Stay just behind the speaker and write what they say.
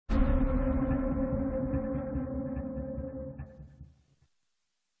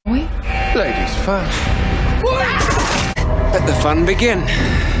fun. Let the fun begin.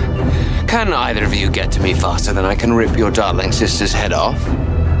 Can either of you get to me faster than I can rip your darling sister's head off?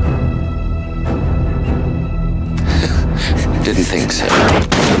 Didn't think so.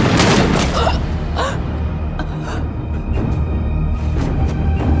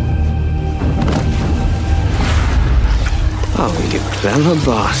 Oh, you clever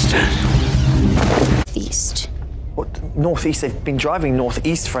bastard. East. What? Northeast? They've been driving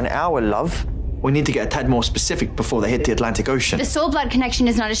northeast for an hour, love. We need to get a tad more specific before they hit the Atlantic Ocean. The soul-blood connection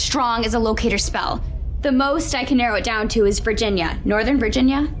is not as strong as a locator spell. The most I can narrow it down to is Virginia. Northern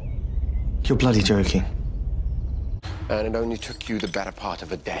Virginia? You're bloody joking. And it only took you the better part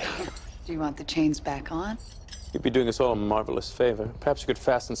of a day. Do you want the chains back on? You'd be doing us all a marvelous favor. Perhaps you could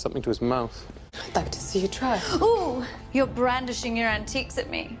fasten something to his mouth. I'd like to see you try. Ooh, you're brandishing your antiques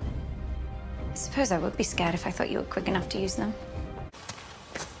at me. I suppose I would be scared if I thought you were quick enough to use them.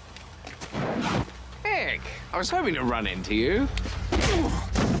 Egg, I was hoping to run into you.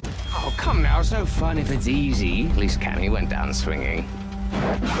 Oh, come now, it's no fun if it's easy. At least Cammy went down swinging.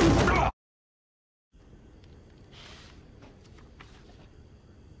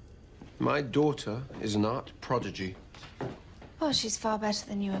 My daughter is an art prodigy. Well, she's far better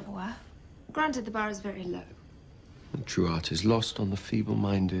than you ever were. Granted, the bar is very low. And true art is lost on the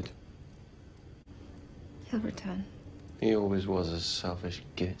feeble-minded. He'll return. He always was a selfish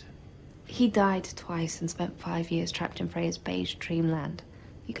git. He died twice and spent 5 years trapped in Freya's beige dreamland.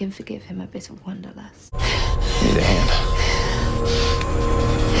 You can forgive him a bit of wanderlust. Need a hand.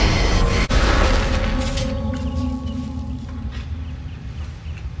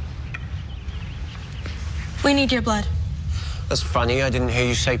 We need your blood. That's funny. I didn't hear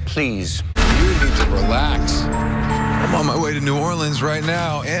you say please. You need to relax. I'm on my way to New Orleans right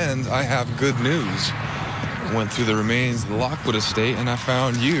now, and I have good news. I went through the remains of the Lockwood estate, and I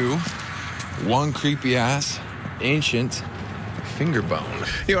found you. One creepy-ass, ancient finger bone.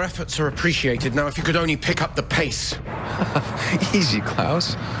 Your efforts are appreciated. Now, if you could only pick up the pace. Easy,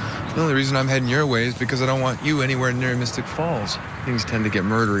 Klaus. The only reason I'm heading your way is because I don't want you anywhere near Mystic Falls. Things tend to get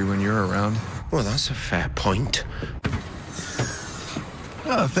murdery when you're around. Well, that's a fair point.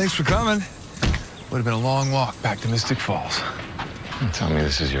 Oh, thanks for coming. Would have been a long walk back to Mystic Falls. Tell me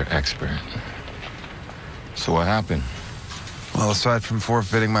this is your expert. So what happened? Well, aside from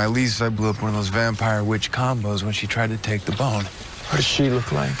forfeiting my lease, I blew up one of those vampire witch combos when she tried to take the bone. What does she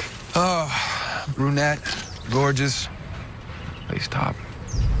look like? Oh, brunette, gorgeous, lace top,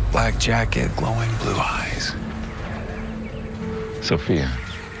 black jacket, glowing blue eyes. Sophia.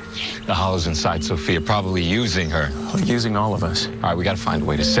 The hollow's inside Sophia, probably using her. Well, using all of us. All right, we gotta find a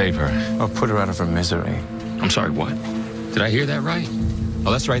way to save her. Or put her out of her misery. I'm sorry, what? Did I hear that right?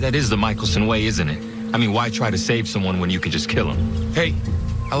 Oh, that's right, that is the Michelson way, isn't it? I mean, why try to save someone when you can just kill him? Hey,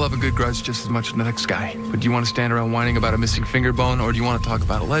 I love a good grudge just as much as the next guy. But do you want to stand around whining about a missing finger bone, or do you want to talk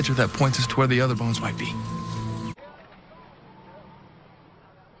about a ledger that points us to where the other bones might be?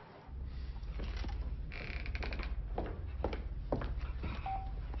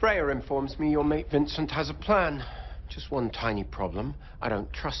 Freya informs me your mate Vincent has a plan. Just one tiny problem. I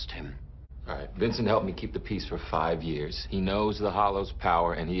don't trust him. All right, Vincent helped me keep the peace for 5 years. He knows the Hollow's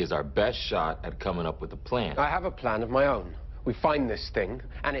power, and he is our best shot at coming up with a plan. I have a plan of my own. We find this thing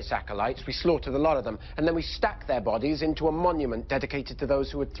and its acolytes, we slaughter the lot of them, and then we stack their bodies into a monument dedicated to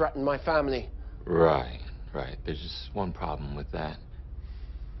those who had threatened my family. Right. There's just one problem with that.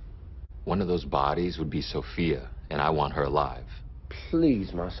 One of those bodies would be Sophia, and I want her alive.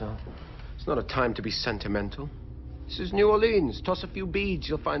 Please, Marcel. It's not a time to be sentimental. This is New Orleans. Toss a few beads,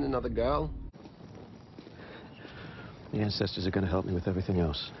 you'll find another girl. The ancestors are going to help me with everything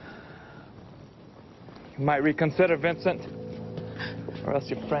else. You might reconsider, Vincent. Or else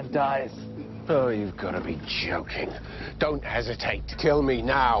your friend dies. Oh, you've got to be joking. Don't hesitate. Kill me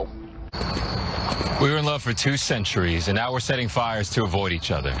now. We were in love for 2 centuries, and now we're setting fires to avoid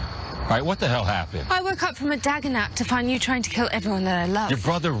each other. All right, what the hell happened? I woke up from a dagger nap to find you trying to kill everyone that I love. Your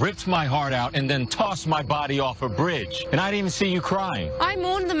brother ripped my heart out and then tossed my body off a bridge. And I didn't even see you crying. I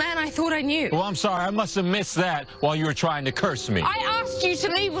mourned the man I thought I knew. Well, I'm sorry. I must have missed that while you were trying to curse me. I asked you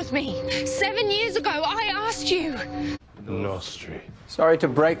to leave with me. 7 years ago, I asked you. Nostri. Sorry to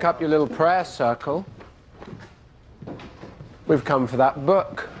break up your little prayer circle. We've come for that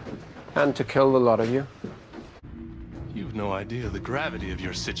book. And to kill the lot of you. You've no idea the gravity of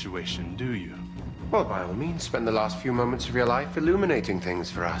your situation, do you? Well, by all means, spend the last few moments of your life illuminating things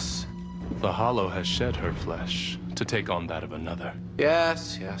for us. The Hollow has shed her flesh to take on that of another.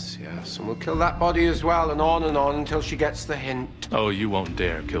 Yes. And we'll kill that body as well, and on until she gets the hint. Oh, you won't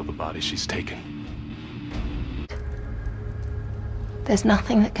dare kill the body she's taken. There's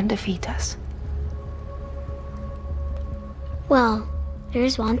nothing that can defeat us. Well,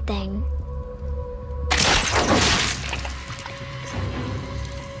 there's one thing.